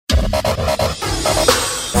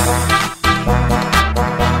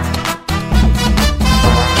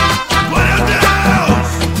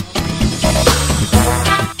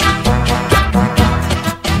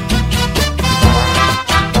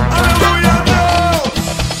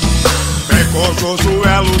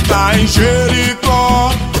Josué lutar em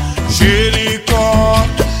Jericó, Jericó,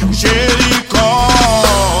 Jericó.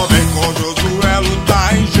 Vem com Josué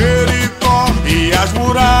lutar em Jericó e as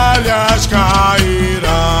muralhas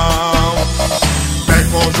cairão. Vem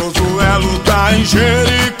com Josué lutar em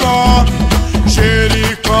Jericó,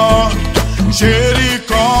 Jericó,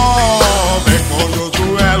 Jericó. Vem com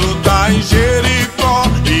Josué lutar em Jericó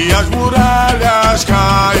e as muralhas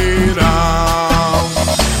cairão.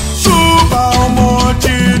 Suba ao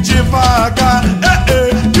monte devagar,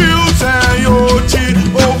 que o Senhor te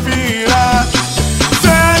ouvirá.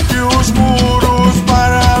 Segue os muros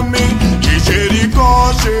para mim, que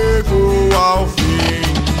Jericó chegou ao fim.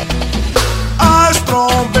 As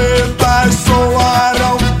trombetas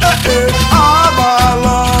soarão,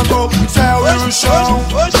 abalando o céu e o chão.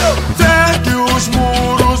 Segue os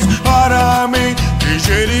muros para mim, que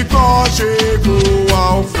Jericó chegou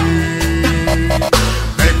ao fim.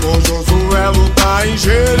 Vem com Josué lutar em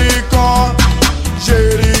Jericó,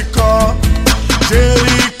 Jericó,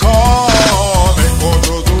 Jericó. Vem com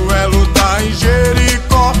Josué lutar em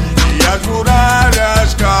Jericó e as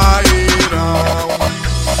muralhas cairão.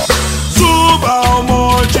 Suba ao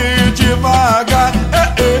monte devagar,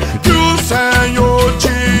 que o Senhor te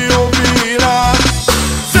ouvirá.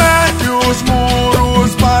 Segue os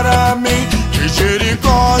muros para mim, que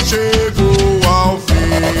Jericó chegou ao fim.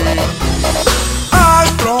 As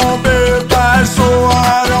trombetas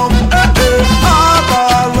soarão,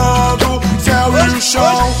 abalando céu e o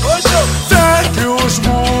chão. Segue os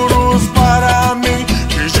muros para mim,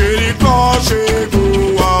 que Jericó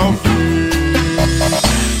chegou ao fim.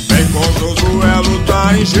 Vem com Josué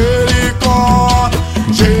lutar em Jericó,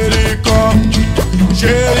 Jericó,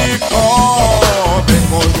 Jericó. Vem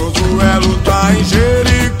com Josué lutar em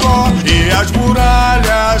Jericó e as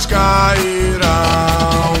muralhas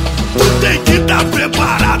cairão. Tu tem que estar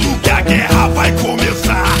preparado que a guerra vai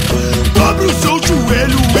começar. Dobre o seu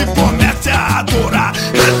joelho e comece a adorar,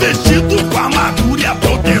 revestido com a armadura e a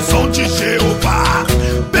proteção de Jeová.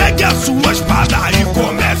 Pegue a sua espada e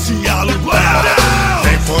comece a lutar.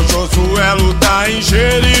 Vem com Josué lutar em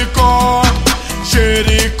Jericó,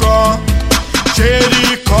 Jericó,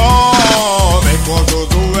 Jericó. Vem com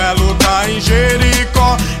Josué lutar em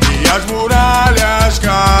Jericó e as muralhas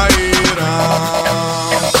cairão.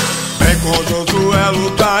 Vem com Josué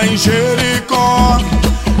lutar em Jericó,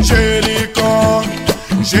 Jericó,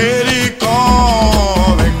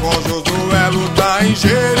 Jericó. Vem com Josué lutar em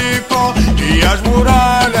Jericó e as muralhas